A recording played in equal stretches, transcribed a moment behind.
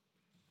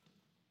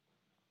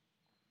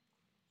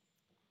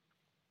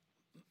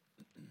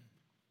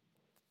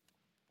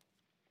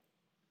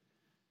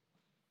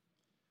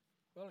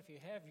Well, if you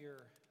have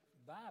your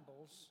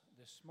Bibles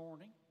this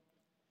morning,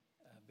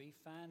 be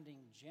finding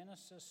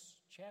Genesis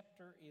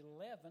chapter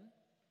 11.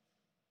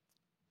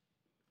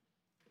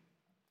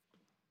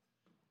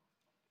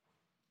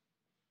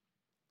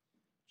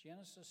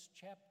 Genesis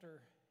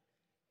chapter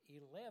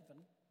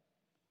 11,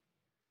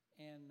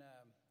 and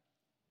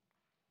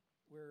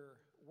we're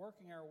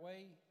working our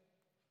way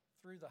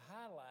through the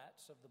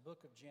highlights of the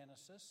book of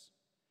Genesis.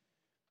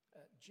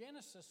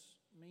 Genesis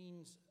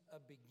means a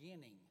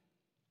beginning.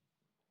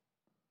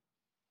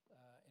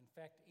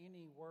 In fact,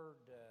 any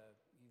word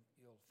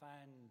you'll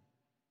find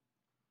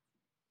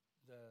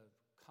the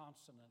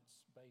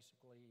consonants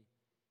basically,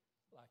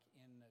 like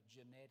in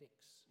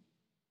genetics,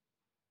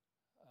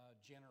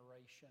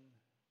 generation.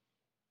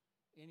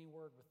 Any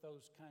word with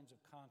those kinds of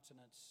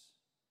consonants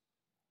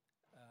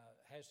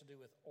has to do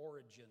with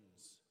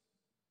origins,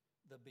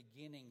 the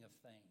beginning of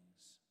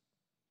things.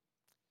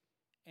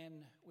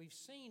 And we've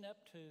seen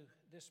up to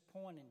this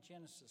point in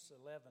Genesis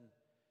 11,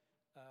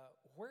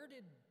 where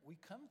did we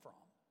come from?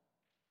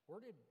 Where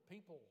did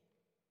people,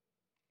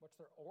 what's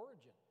their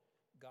origin?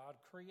 God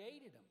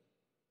created them.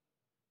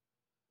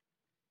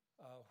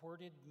 Where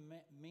did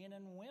men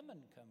and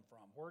women come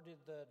from? Where did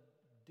the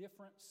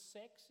different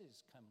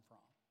sexes come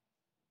from?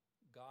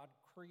 God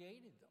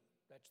created them.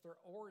 That's their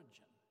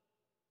origin.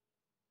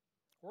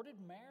 Where did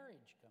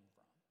marriage come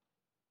from?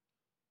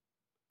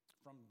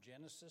 From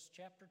Genesis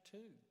chapter 2.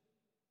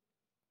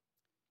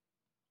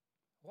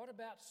 What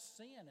about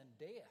sin and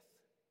death,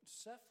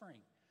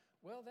 suffering?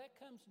 Well, that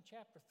comes in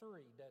chapter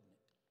 3, doesn't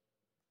it?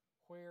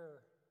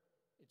 Where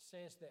it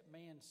says that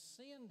man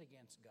sinned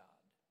against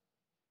God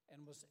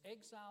and was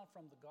exiled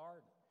from the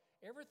garden.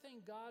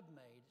 Everything God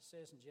made, it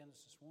says in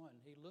Genesis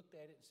 1, he looked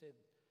at it and said,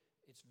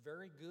 it's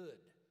very good.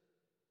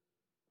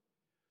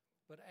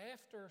 But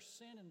after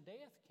sin and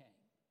death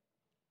came,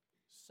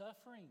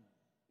 suffering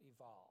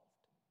evolved.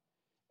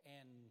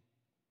 And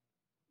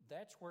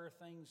that's where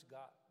things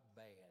got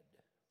bad.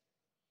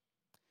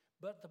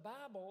 But the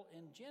Bible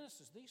in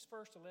Genesis, these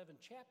first 11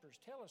 chapters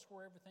tell us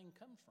where everything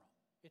comes from.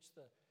 It's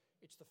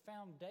the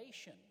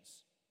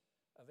foundations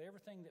of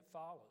everything that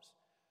follows.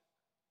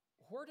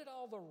 Where did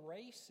all the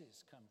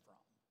races come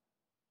from?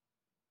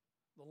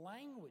 The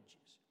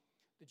languages.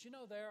 Did you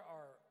know there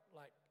are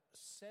like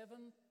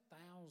 7,000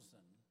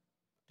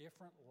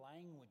 different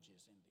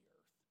languages in the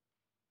earth?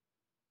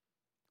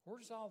 Where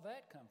does all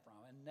that come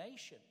from? And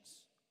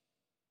nations.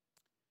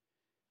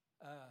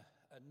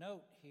 A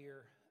note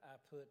here I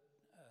put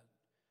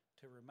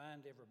to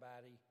remind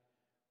everybody,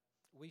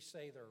 we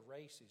say they're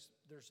races.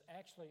 There's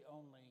actually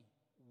only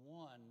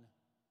one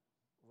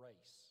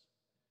race.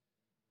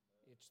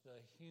 It's the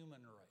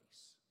human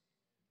race.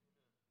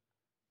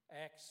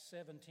 Acts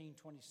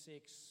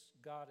 17:26,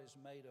 God is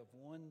made of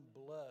one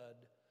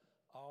blood,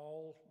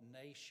 all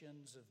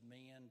nations of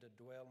men to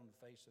dwell on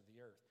the face of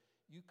the earth.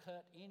 You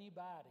cut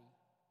anybody,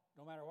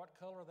 no matter what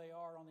color they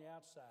are on the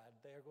outside,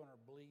 they're going to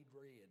bleed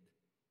red.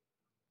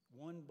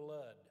 One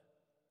blood,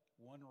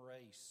 one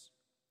race,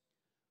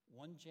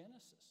 one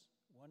Genesis,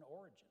 one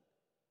origin.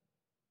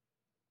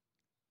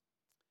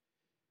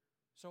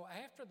 So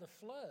after the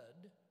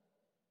flood,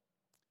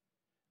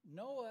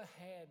 Noah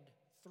had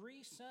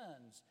 3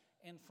 sons,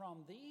 and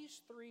from these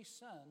 3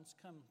 sons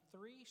come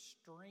 3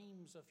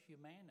 streams of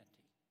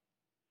humanity,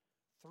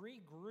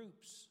 3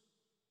 groups.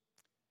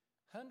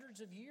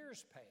 Hundreds of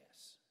years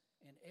pass,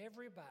 and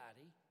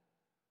everybody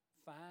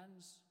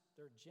finds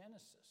their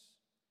Genesis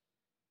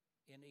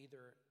in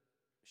either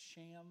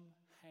Shem,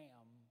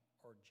 Ham,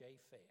 or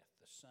Japheth,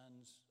 the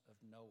sons of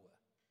Noah.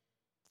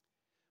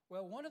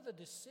 Well, one of the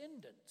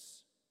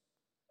descendants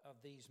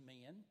of these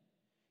men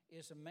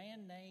is a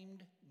man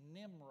named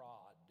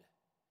Nimrod.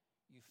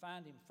 You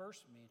find him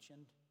first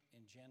mentioned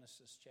in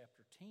Genesis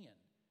chapter 10.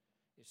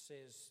 It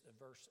says,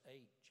 verse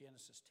 8,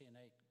 Genesis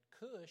 10:8,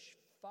 Cush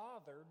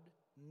fathered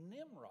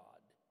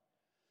Nimrod,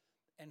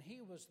 and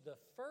he was the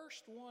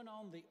first one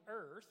on the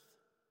earth,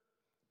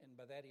 and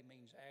by that he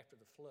means after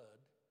the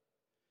flood.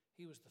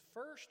 He was the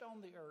first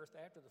on the earth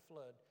after the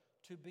flood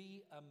to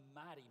be a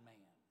mighty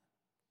man,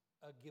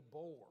 a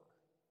Gibor,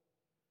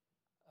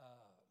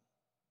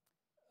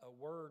 a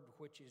word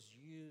which is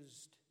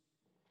used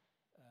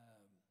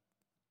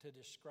to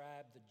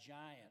describe the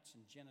giants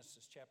in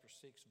Genesis chapter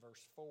 6,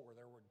 verse 4.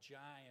 There were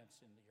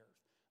giants in the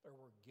earth. There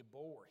were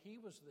Gibor. He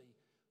was the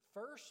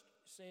first,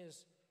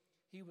 says,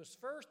 he was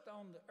first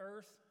on the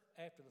earth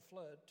after the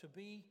flood to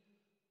be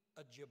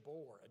a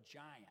Gibor, a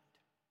giant.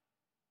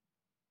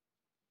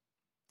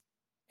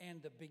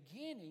 And the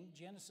beginning,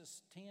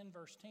 Genesis 10,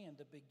 verse 10,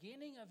 the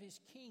beginning of his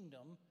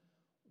kingdom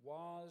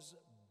was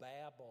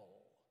Babel.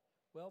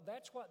 Well,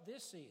 that's what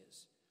this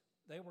is.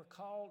 They were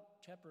called,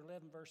 chapter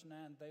 11, verse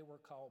 9, they were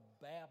called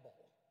Babel.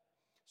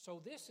 So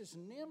this is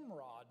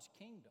Nimrod's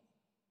kingdom.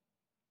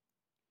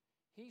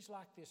 He's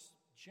like this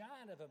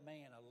giant of a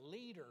man, a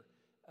leader.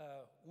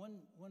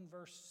 One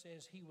verse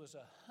says he was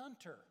a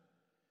hunter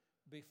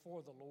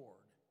before the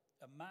Lord,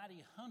 a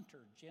mighty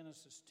hunter,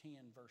 Genesis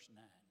 10, verse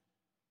 9.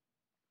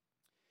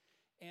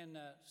 And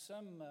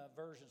some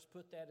versions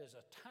put that as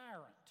a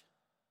tyrant.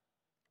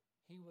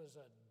 He was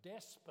a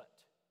despot.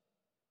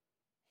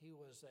 He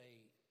was a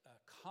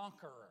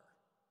conqueror.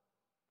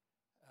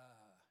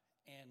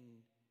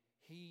 And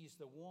he's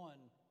the one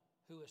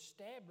who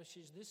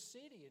establishes this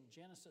city in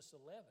Genesis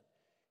 11.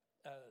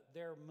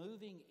 They're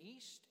moving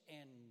east,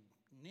 and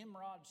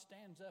Nimrod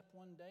stands up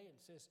one day and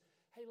says,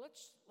 hey,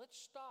 let's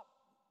stop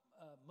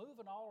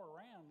moving all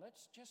around.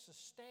 Let's just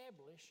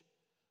establish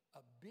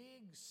a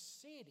big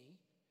city,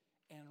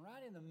 and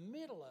right in the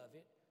middle of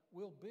it,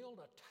 we'll build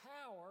a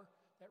tower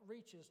that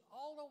reaches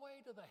all the way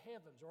to the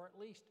heavens, or at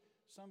least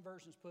some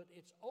versions put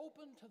it's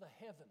open to the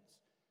heavens,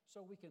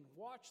 so we can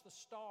watch the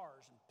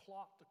stars and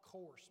plot the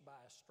course by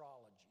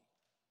astrology.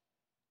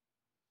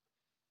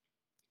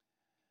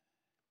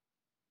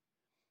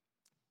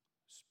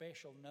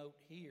 Special note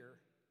here,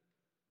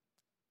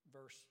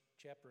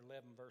 chapter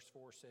 11, verse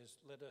 4 says,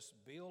 let us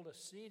build a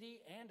city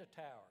and a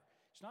tower.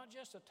 It's not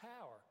just a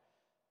tower,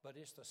 but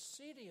it's the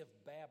city of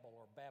Babel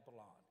or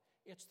Babylon.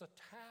 It's the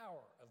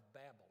Tower of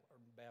Babel or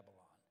Babylon.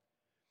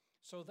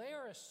 So they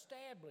are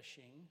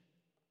establishing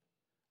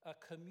a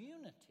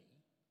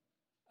community,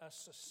 a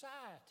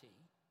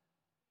society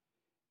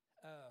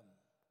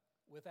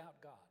without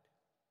God.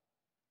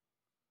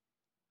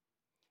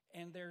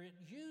 And they're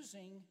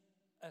using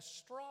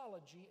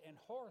astrology and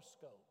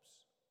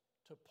horoscopes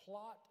to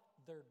plot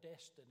their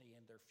destiny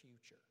and their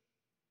future.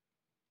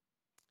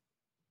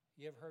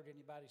 You ever heard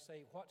anybody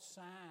say, what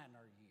sign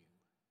are you?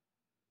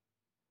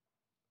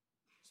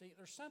 See,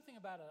 there's something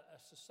about a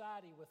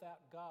society without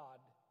God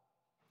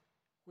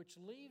which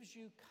leaves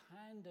you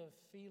kind of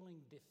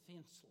feeling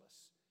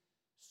defenseless.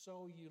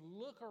 So you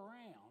look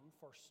around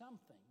for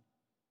something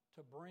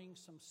to bring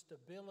some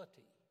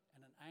stability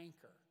and an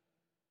anchor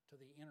to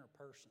the inner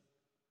person.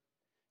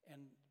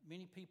 And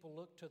many people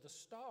look to the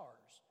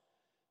stars.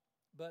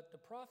 But the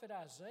prophet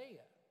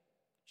Isaiah,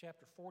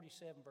 chapter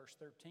 47, verse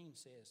 13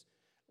 says,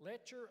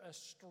 let your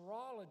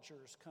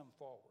astrologers come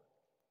forward,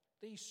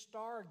 these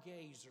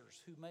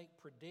stargazers who make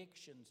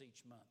predictions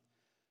each month.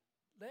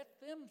 Let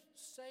them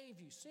save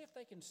you. See if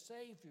they can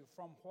save you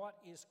from what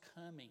is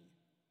coming.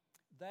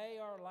 They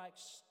are like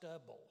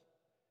stubble,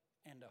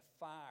 and a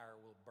fire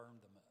will burn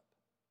them up.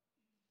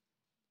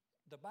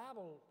 The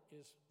Bible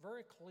is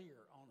very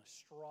clear on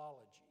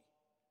astrology.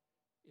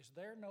 Is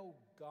there no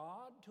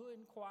God to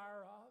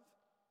inquire of,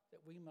 that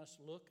we must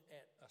look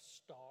at a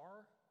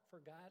star for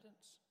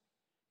guidance?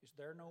 Is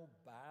there no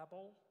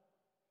Bible?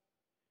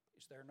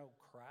 Is there no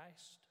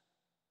Christ?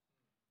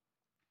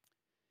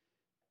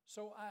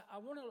 So I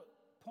want to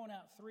point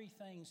out three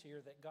things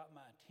here that got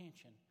my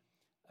attention.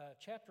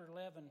 Chapter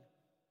 11,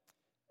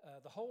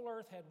 the whole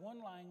earth had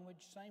one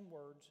language, same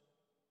words.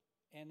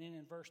 And then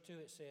in verse 2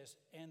 it says,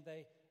 and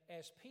they,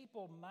 as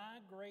people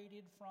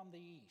migrated from the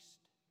east,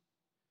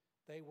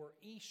 they were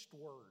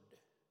eastward,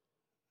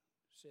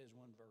 says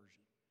one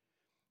version.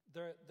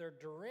 Their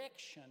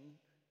direction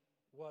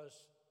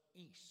was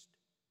east.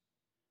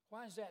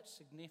 Why is that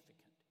significant?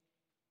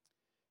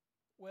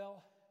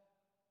 Well,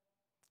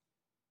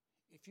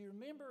 if you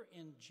remember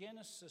in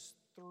Genesis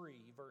 3,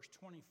 verse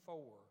 24,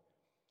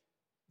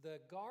 the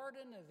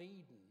Garden of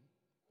Eden,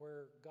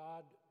 where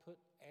God put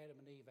Adam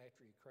and Eve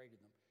after he created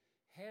them,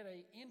 had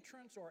an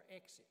entrance or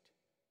exit,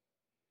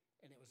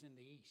 and it was in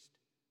the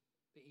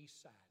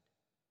east side.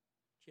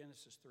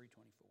 Genesis 3:24.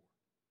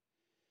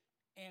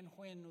 And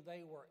when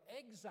they were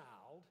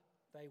exiled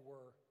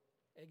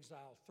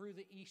through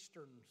the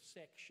eastern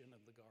section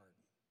of the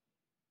garden.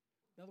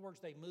 In other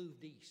words, they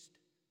moved east.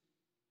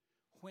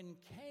 When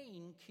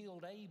Cain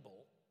killed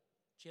Abel,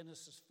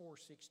 Genesis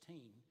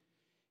 4:16,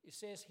 it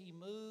says he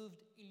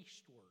moved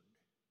eastward.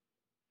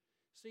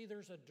 See,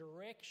 there's a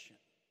direction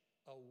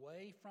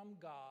away from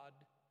God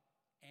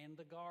and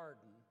the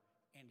garden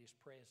and his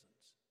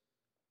presence.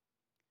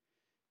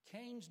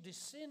 Cain's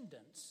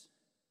descendants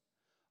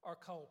are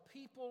called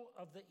people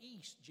of the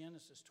east,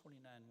 Genesis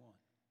 29:1.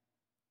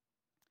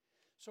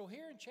 So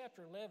here in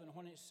chapter 11,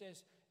 when it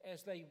says,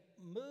 as they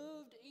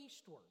moved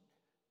eastward,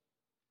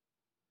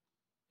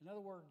 in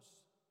other words,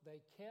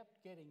 they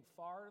kept getting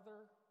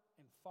farther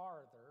and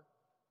farther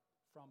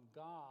from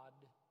God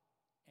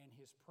and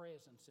his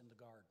presence in the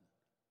garden.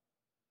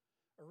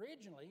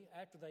 Originally,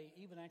 after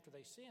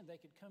they sinned, they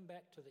could come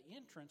back to the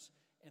entrance,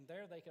 and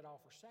there they could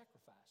offer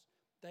sacrifice.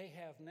 They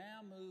have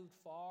now moved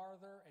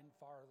farther and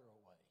farther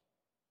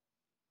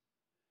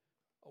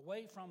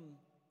away from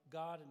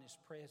God and his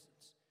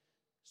presence.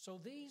 So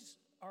these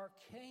are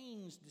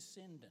Cain's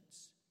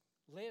descendants,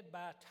 led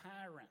by a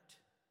tyrant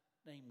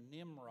named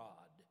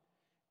Nimrod,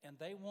 and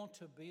they want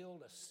to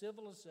build a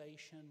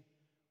civilization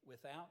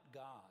without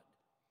God.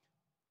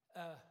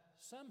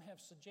 Some have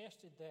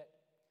suggested that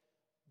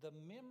the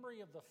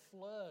memory of the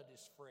flood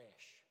is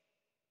fresh,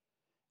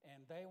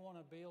 and they want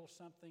to build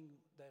something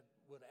that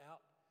would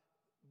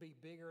be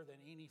bigger than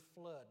any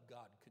flood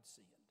God could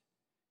send.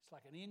 It's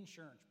like an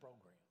insurance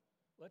program.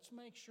 Let's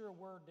make sure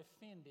we're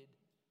defended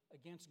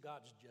against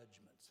God's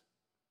judgments.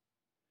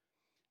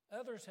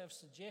 Others have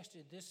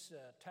suggested this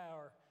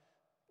tower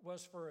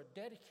was for a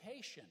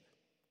dedication,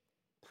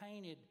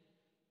 painted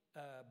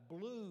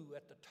blue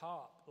at the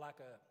top like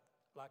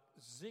like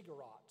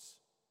ziggurats,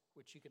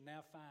 which you can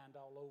now find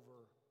all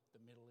over the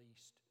Middle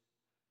East.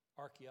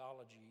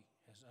 Archaeology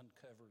has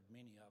uncovered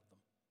many of them.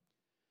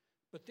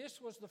 But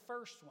this was the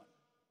first one,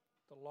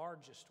 the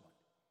largest one.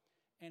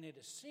 And it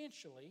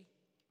essentially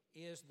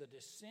is the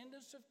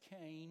descendants of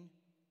Cain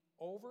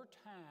over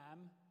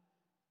time,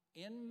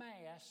 en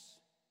masse,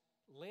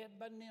 led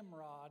by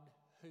Nimrod,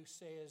 who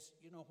says,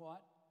 you know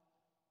what?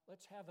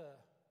 Let's have a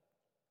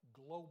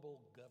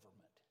global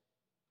government,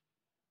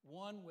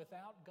 one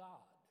without God.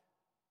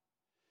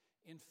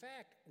 In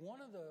fact, one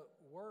of the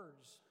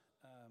words,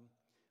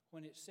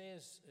 when it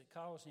says, it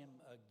calls him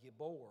a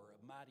Gibor,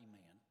 a mighty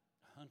man,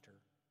 a hunter,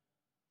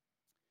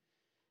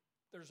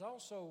 there's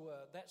also,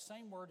 that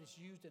same word is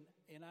used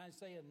in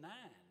Isaiah 9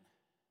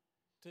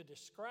 to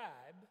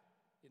describe,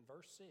 in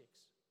verse 6,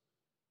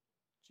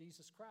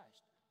 Jesus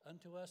Christ.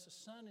 Unto us a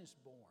son is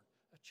born,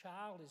 a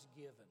child is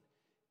given,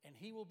 and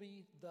he will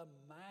be the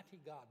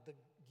mighty God, the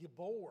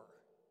Gibor.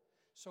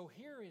 So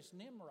here is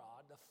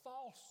Nimrod, the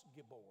false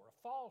Gibor,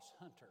 a false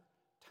hunter,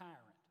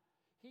 tyrant.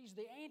 He's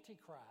the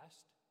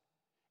Antichrist,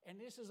 and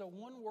this is a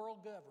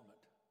one-world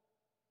government.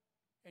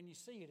 And you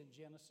see it in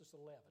Genesis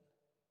 11.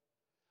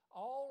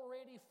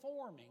 Already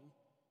forming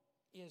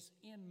is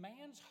in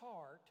man's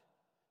heart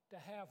to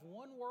have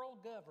one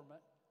world government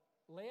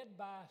led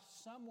by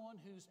someone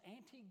who's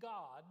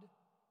anti-God,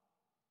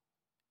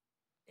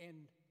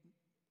 and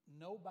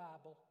no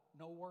Bible,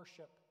 no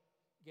worship.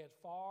 Get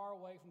far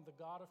away from the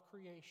God of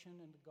creation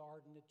and the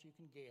garden that you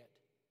can get,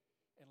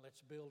 and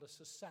let's build a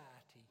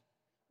society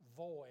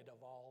void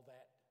of all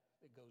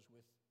that goes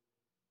with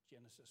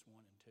Genesis 1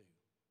 and 2.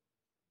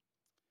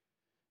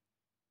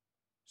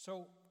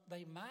 So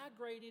they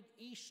migrated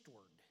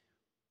eastward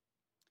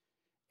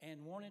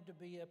and wanted to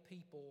be a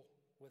people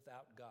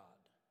without God.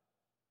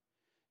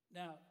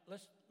 Now,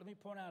 let me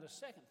point out a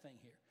second thing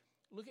here.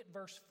 Look at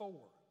verse 4.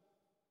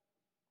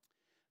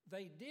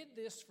 They did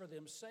this for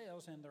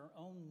themselves in their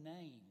own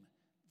name.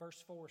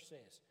 Verse 4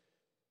 says,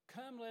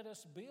 come, let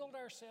us build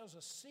ourselves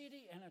a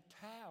city and a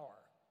tower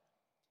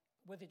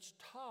with its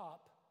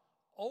top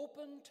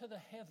open to the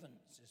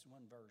heavens, is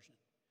one version.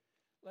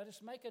 Let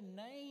us make a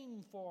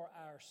name for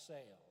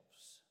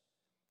ourselves,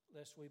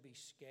 lest we be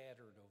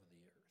scattered over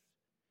the earth.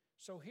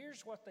 So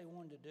here's what they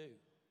wanted to do.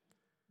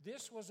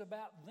 This was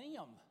about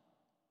them,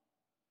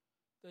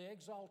 the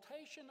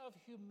exaltation of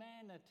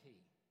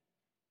humanity,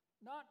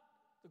 not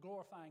the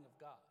glorifying of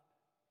God.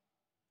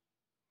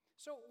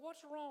 So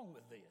what's wrong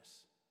with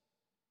this?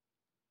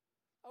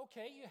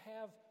 Okay, you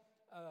have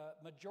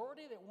a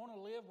majority that want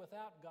to live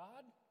without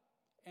God,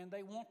 and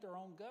they want their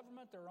own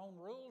government, their own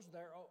rules,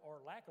 or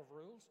lack of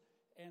rules,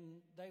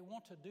 and they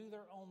want to do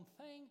their own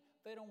thing.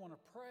 They don't want to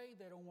pray.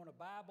 They don't want a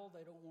Bible.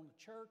 They don't want a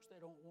church. They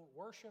don't want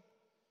worship.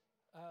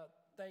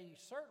 They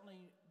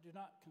certainly do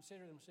not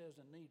consider themselves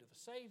in need of a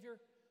Savior.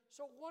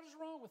 So what is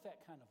wrong with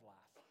that kind of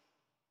life?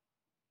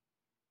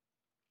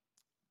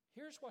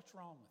 Here's what's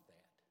wrong with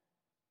that.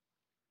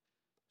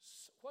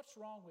 What's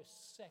wrong with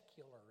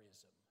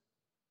secularism?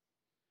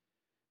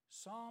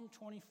 Psalm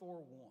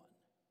 24:1.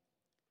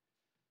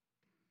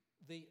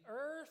 The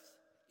earth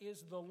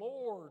is the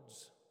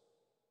Lord's,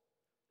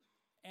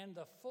 and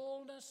the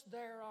fullness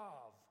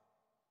thereof,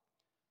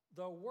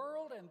 the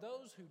world and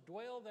those who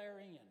dwell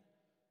therein.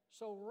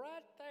 So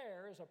right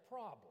there is a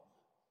problem.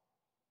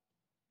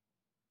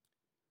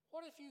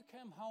 What if you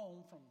come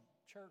home from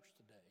church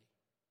today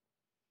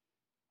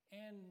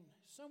and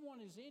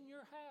someone is in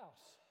your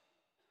house?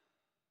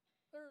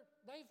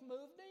 They've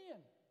moved in.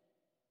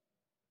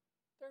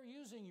 They're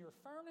using your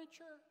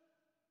furniture,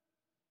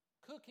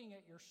 cooking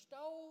at your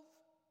stove,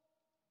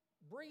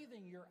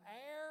 breathing your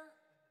air,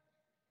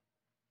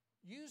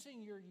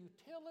 using your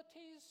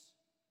utilities,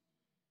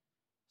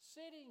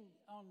 sitting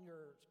on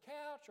your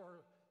couch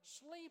or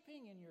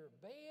sleeping in your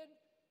bed.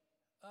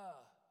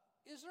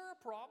 Is there a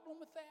problem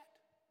with that?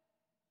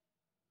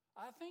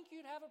 I think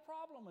you'd have a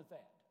problem with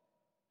that.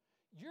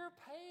 You're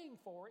paying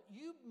for it.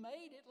 You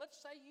made it. Let's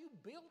say you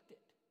built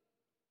it.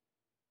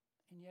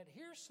 And yet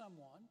here's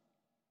someone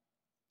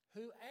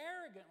who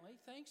arrogantly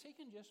thinks he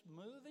can just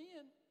move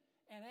in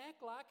and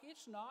act like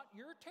it's not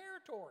your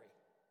territory,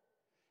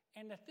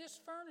 and that this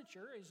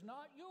furniture is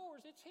not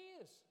yours, it's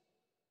his.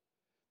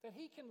 That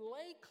he can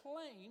lay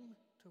claim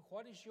to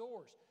what is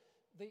yours.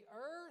 The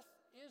earth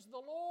is the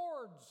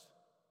Lord's,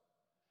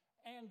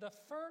 and the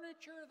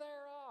furniture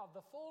thereof,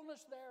 the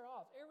fullness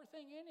thereof,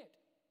 everything in it.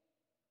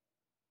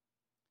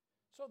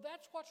 So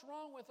that's what's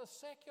wrong with a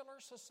secular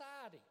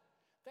society.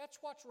 That's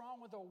what's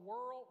wrong with a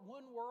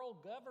one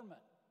world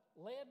government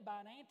led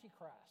by an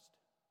antichrist.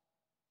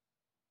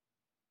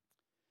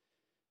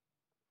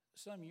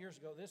 Some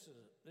years ago, this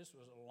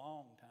was a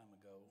long time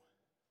ago,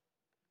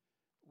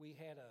 we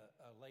had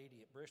a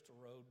lady at Bristol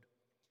Road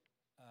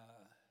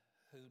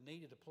who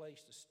needed a place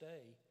to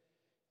stay.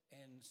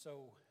 And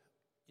so,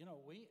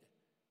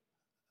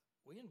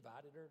 we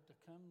invited her to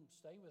come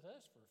stay with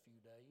us for a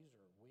few days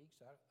or weeks.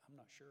 I'm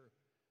not sure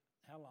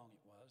how long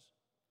it was.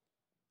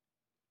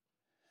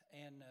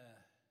 And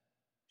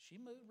she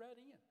moved right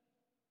in.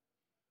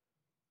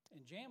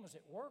 And Jan was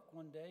at work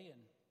one day,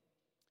 and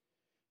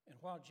And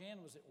while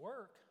Jan was at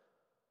work,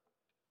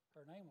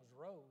 her name was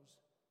Rose,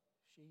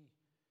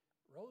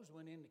 Rose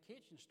went in the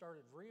kitchen and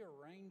started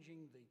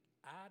rearranging the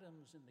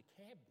items in the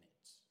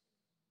cabinets.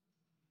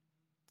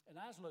 And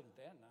I was looking at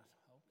that and I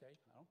thought, okay,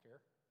 I don't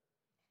care.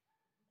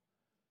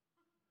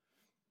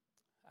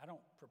 I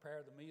don't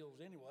prepare the meals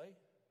anyway.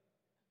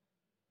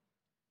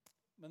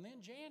 But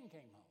then Jan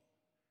came home.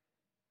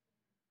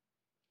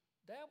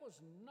 That was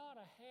not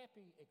a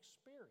happy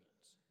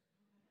experience.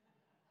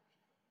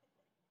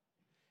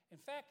 In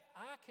fact,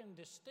 I can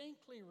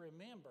distinctly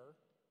remember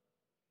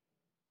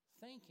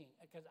thinking,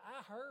 because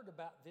I heard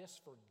about this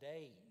for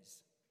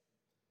days.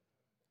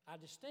 I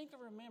distinctly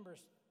remember,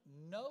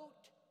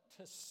 note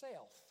to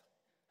self,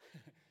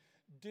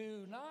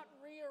 do not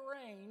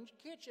rearrange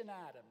kitchen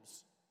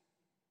items.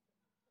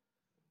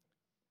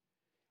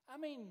 I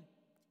mean,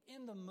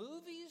 in the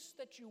movies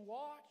that you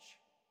watch,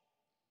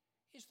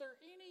 is there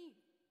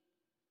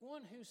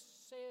anyone who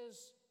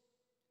says,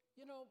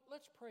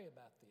 let's pray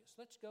about this.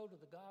 Let's go to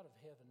the God of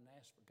heaven and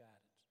ask for guidance.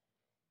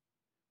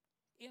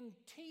 In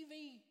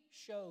TV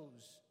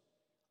shows,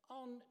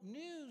 on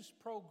news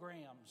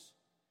programs,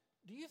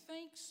 do you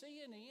think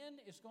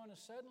CNN is going to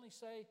suddenly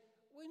say,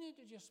 we need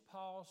to just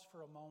pause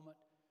for a moment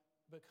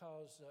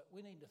because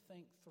we need to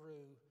think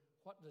through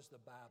what does the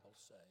Bible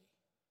say?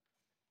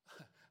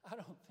 I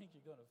don't think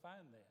you're going to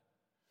find that.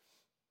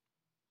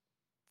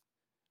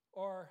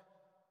 Or,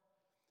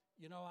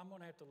 I'm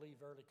going to have to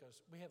leave early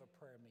because we have a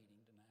prayer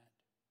meeting tonight.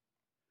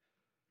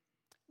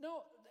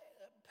 No,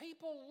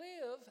 people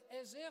live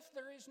as if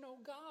there is no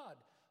God.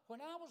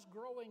 When I was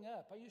growing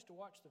up, I used to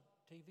watch the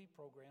TV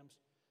programs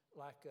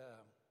like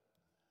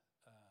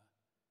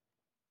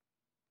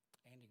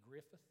Andy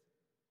Griffith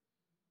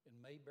and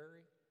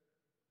Mayberry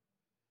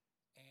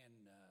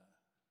and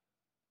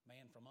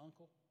Man from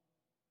U.N.C.L.E.,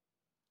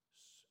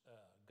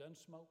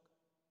 Gunsmoke.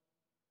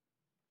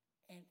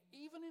 And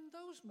even in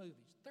those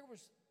movies, there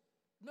was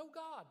no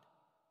God.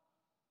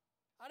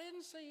 I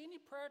didn't see any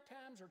prayer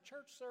times or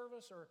church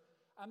service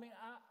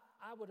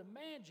I would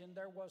imagine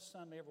there was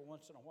some every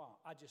once in a while.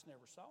 I just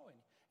never saw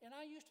any. And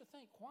I used to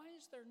think, why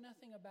is there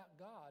nothing about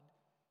God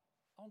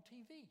on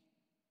TV?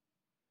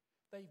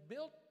 They've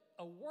built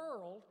a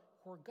world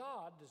where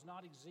God does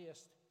not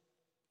exist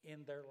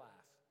in their life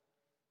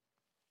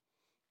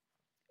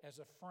as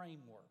a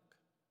framework.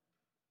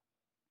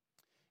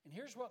 And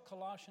here's what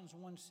Colossians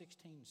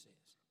 1:16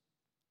 says.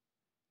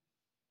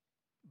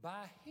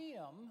 By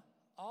him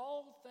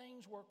all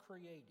things were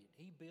created.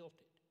 He built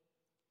it.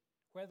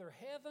 Whether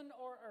heaven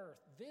or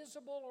earth,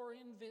 visible or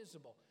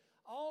invisible,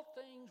 all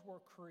things were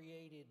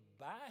created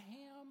by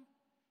him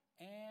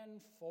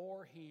and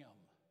for him.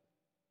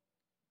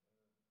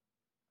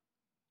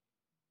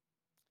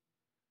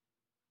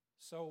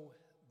 So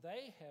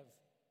they have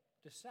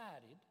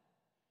decided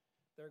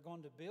they're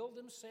going to build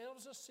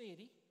themselves a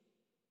city.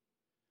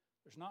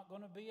 There's not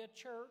going to be a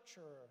church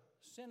or a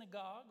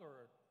synagogue,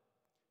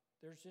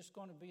 there's just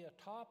going to be a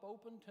tower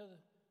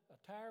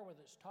with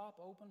its top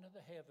open to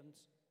the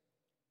heavens,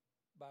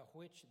 by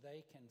which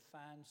they can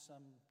find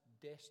some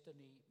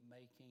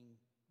destiny-making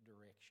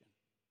direction.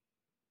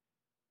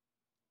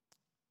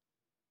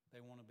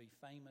 They want to be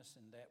famous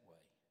in that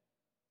way.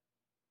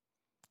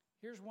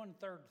 Here's one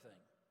third thing.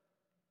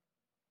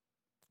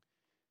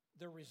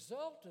 The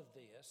result of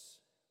this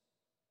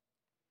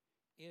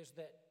is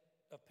that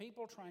of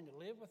people trying to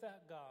live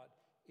without God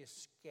is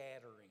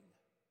scattering.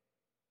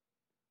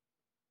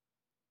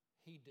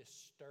 He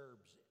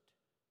disturbs it.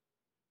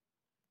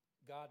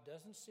 God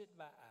doesn't sit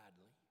by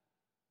idly.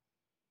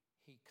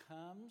 He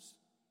comes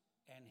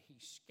and he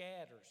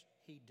scatters.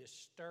 He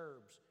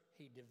disturbs.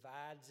 He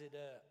divides it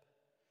up.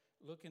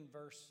 Look in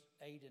verse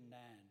 8 and 9.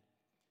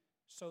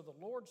 So the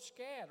Lord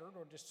scattered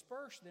or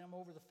dispersed them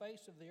over the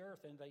face of the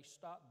earth, and they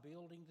stopped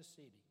building the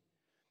city.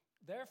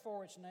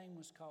 Therefore, its name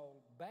was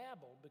called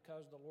Babel,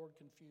 because the Lord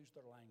confused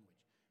their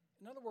language.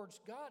 In other words,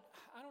 God,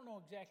 I don't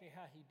know exactly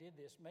how he did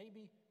this,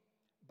 maybe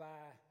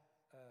by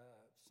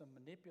some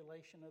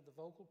manipulation of the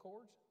vocal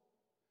cords,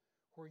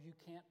 where you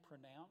can't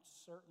pronounce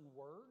certain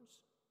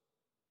words.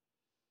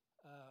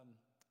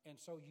 And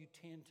so you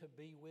tend to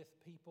be with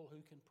people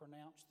who can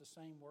pronounce the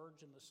same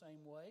words in the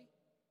same way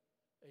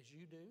as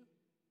you do.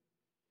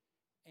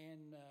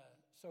 And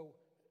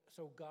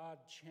so God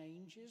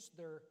changes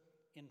their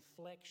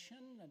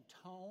inflection and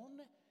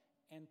tone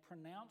and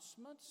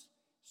pronouncements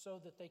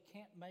so that they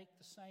can't make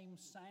the same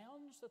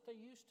sounds that they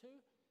used to.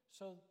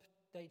 So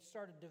they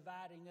started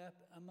dividing up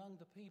among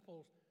the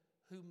people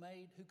who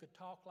could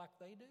talk like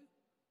they do.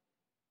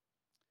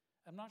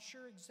 I'm not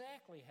sure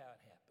exactly how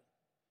it happened.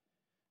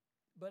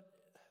 But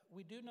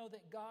we do know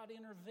that God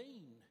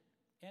intervened.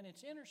 And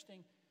it's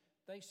interesting,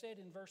 they said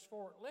in verse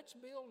 4, let's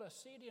build a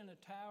city and a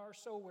tower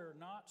so we're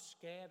not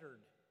scattered.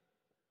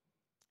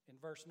 In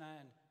verse 9,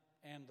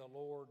 and the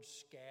Lord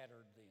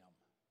scattered them.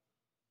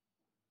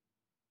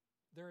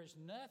 There is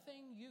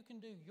nothing you can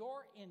do.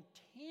 Your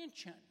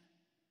intention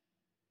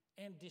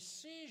and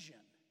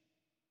decision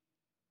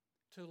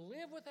to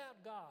live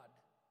without God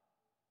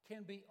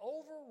can be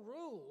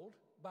overruled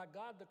by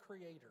God the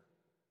Creator.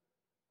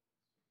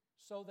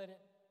 so that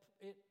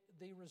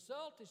the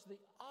result is the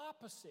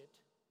opposite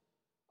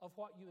of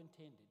what you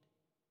intended.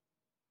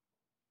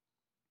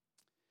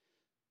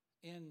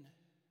 In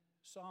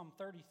Psalm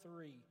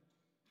 33,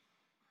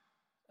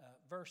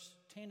 verse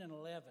 10 and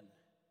 11,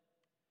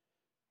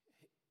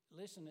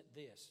 listen at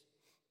this.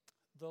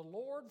 The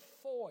Lord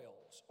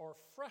foils or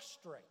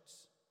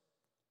frustrates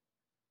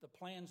the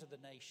plans of the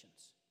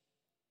nations.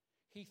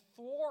 He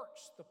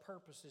thwarts the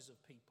purposes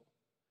of people.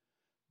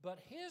 But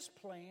his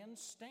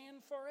plans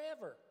stand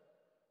forever,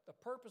 the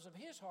purpose of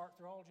his heart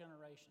through all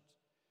generations.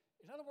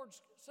 In other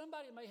words,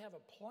 somebody may have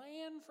a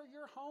plan for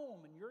your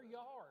home and your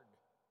yard.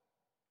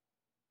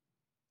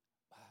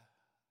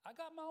 I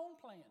got my own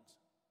plans.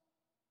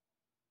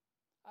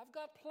 I've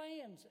got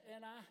plans,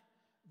 and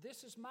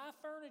this is my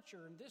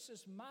furniture, and this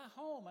is my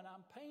home, and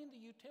I'm paying the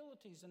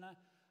utilities, and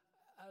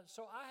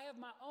so I have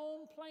my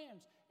own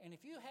plans. And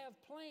if you have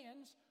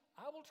plans,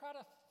 I will try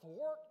to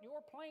thwart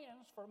your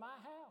plans for my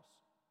house.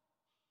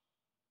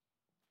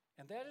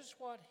 And that is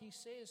what he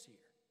says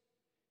here.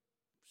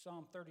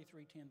 Psalm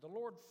 33:10. The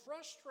Lord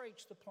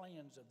frustrates the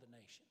plans of the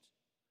nations.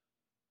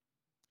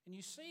 And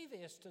you see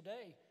this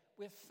today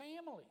with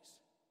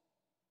families.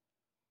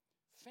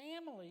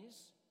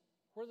 Families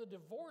where the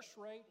divorce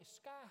rate is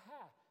sky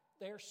high.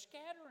 They're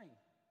scattering.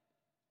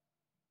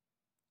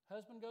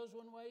 Husband goes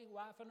one way,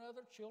 wife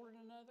another, children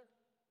another.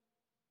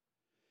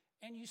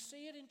 And you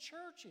see it in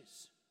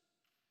churches.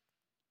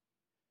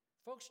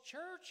 Folks,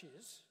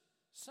 churches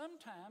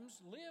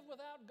sometimes live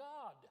without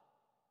God.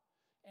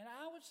 And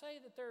I would say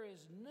that there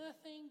is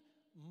nothing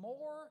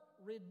more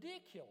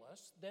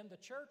ridiculous than the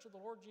church of the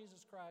Lord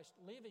Jesus Christ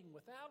living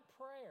without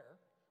prayer,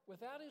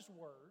 without his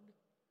word,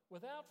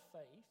 without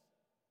faith,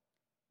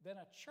 than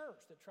a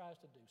church that tries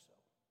to do so.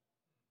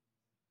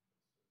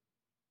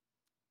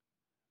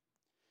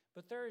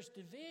 But there is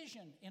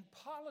division in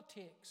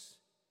politics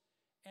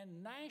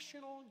and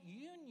national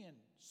union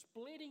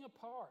splitting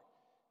apart.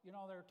 You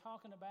know, they're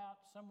talking about,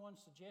 someone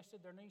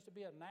suggested there needs to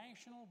be a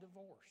national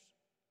divorce,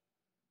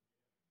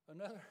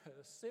 another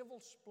civil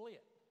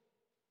split.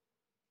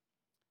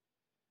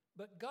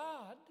 But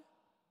God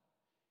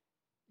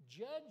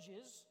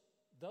judges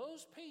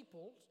those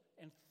people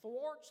and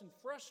thwarts and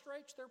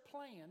frustrates their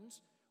plans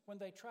when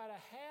they try to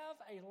have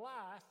a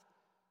life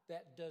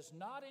that does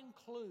not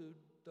include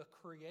the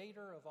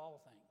creator of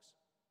all things.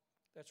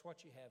 That's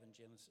what you have in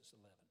Genesis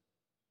 11.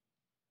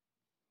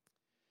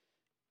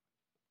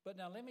 But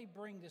now let me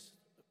bring this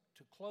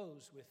to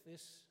close with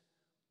this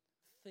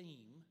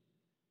theme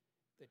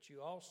that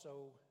you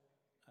also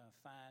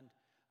find.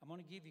 I'm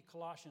going to give you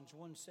Colossians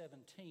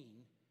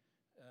 1:17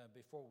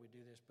 before we do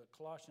this, but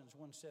Colossians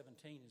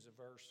 1:17 is a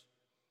verse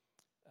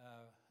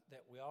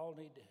that we all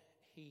need to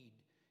heed.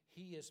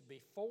 He is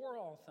before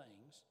all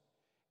things,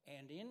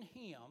 and in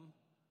him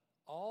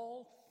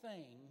all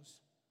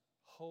things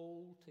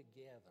hold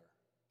together.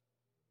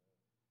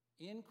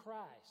 In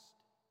Christ,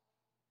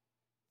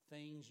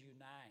 things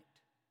unite.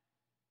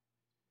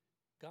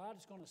 God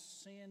is going to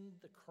send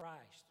the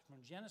Christ.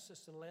 From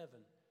Genesis 11,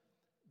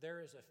 there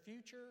is a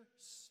future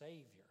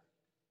Savior.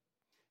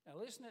 Now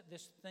listen at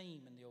this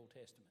theme in the Old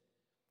Testament.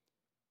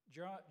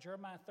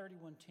 Jeremiah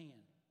 31:10.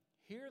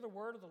 Hear the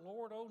word of the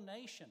Lord, O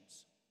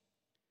nations.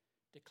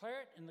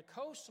 Declare it in the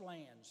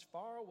coastlands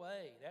far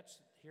away.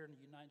 That's here in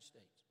the United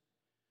States.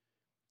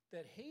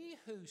 That he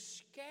who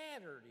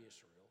scattered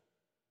Israel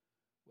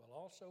will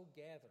also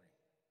gather him.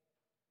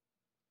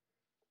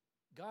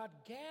 God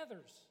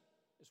gathers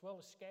as well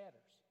as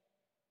scatters.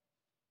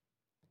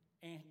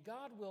 And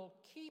God will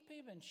keep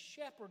him and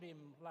shepherd him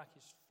like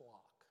his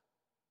flock.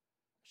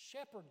 A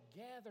shepherd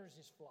gathers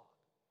his flock.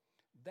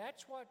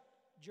 That's what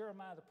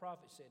Jeremiah the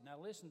prophet said. Now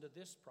listen to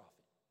this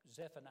prophet,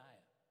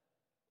 Zephaniah.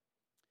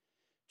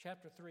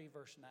 Chapter 3,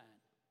 verse 9.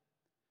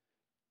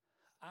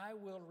 I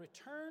will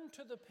return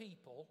to the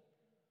people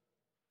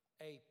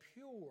a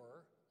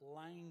pure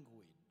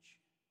language.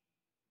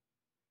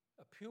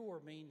 A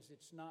pure means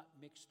it's not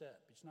mixed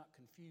up. It's not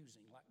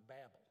confusing like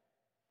Babel.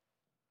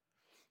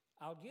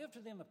 I'll give to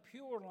them a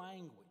pure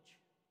language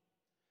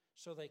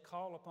so they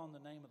call upon the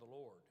name of the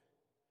Lord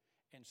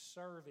and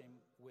serve him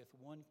with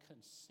one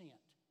consent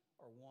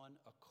or one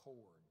accord.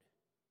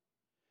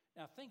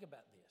 Now think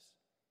about this.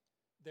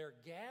 They're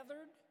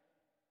gathered.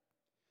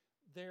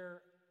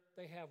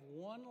 They have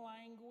one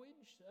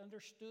language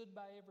understood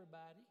by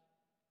everybody.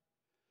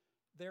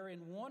 They're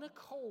in one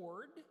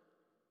accord.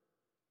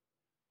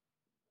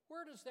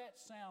 Where does that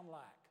sound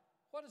like?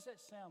 What does that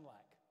sound like?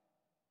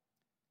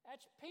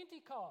 That's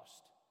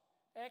Pentecost.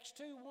 Acts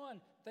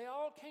 2:1. They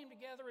all came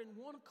together in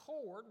one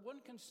accord,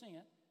 one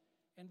consent.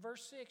 And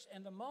verse 6,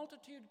 and the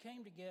multitude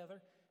came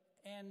together,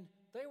 and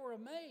they were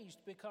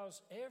amazed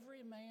because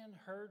every man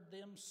heard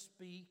them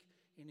speak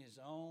in his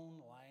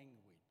own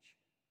language.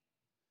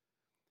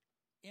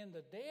 In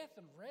the death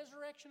and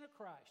resurrection of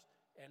Christ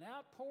and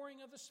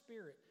outpouring of the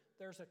Spirit,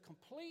 there's a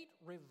complete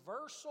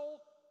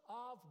reversal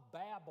of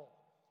Babel.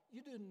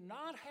 You do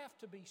not have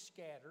to be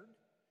scattered.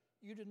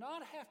 You do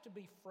not have to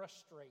be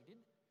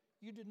frustrated.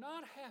 You do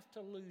not have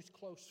to lose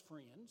close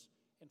friends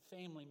and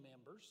family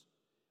members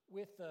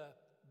with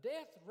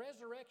death,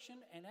 resurrection,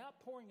 and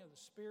outpouring of the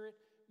Spirit,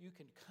 you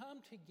can come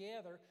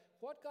together.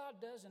 What God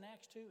does in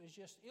Acts 2 is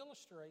just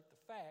illustrate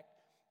the fact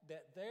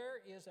that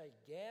there is a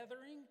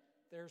gathering,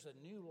 there's a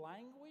new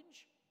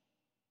language,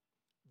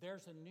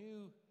 there's a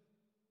new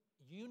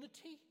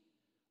unity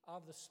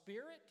of the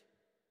Spirit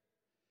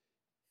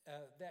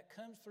that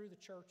comes through the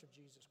church of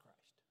Jesus Christ.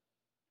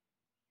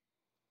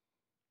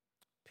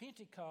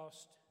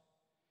 Pentecost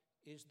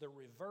is the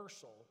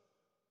reversal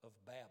of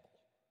Babel.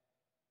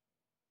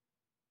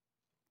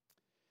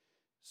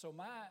 So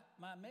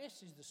my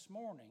message this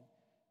morning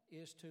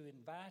is to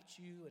invite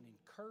you and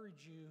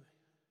encourage you,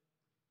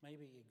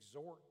 maybe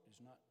exhort is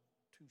not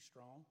too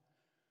strong,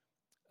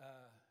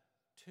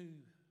 to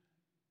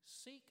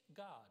seek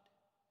God.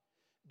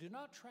 Do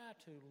not try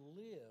to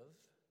live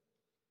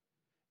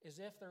as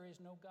if there is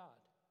no God.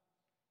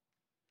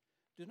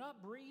 Do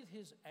not breathe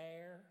His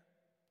air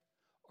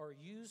or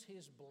use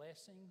His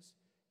blessings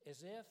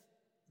as if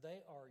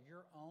they are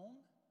your own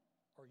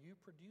or you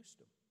produced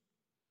them.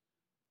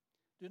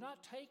 Do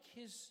not take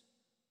His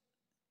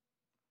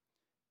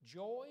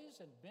joys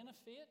and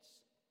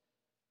benefits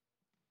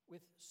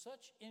with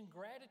such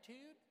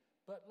ingratitude,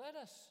 but let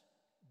us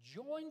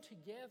join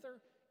together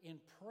in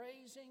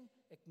praising,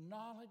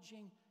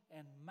 acknowledging,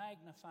 and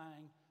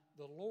magnifying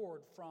the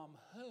Lord from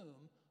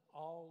whom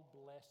all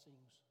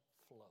blessings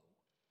flow.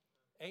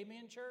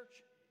 Amen,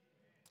 church?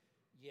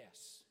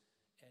 Yes,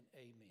 and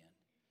amen.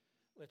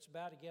 Let's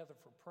bow together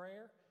for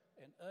prayer,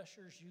 and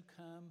ushers, you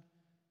come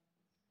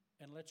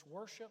and let's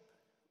worship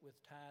with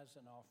tithes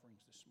and offerings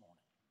this morning.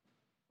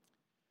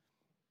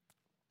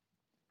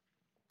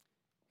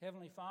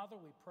 Heavenly Father,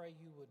 we pray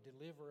you would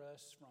deliver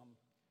us from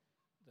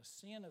the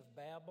sin of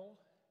Babel,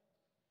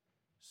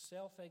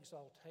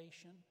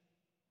 self-exaltation,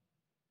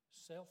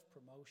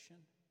 self-promotion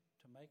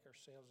to make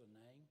ourselves a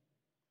name,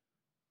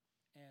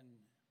 and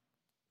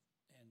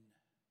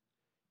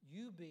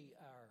you be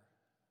our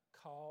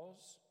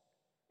cause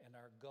and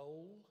our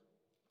goal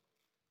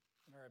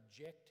and our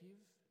objective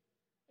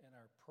and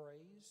our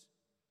praise.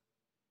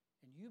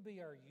 And you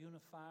be our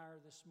unifier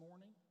this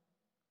morning.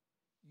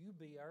 You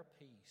be our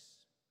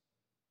peace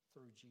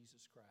through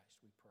Jesus Christ,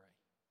 we pray.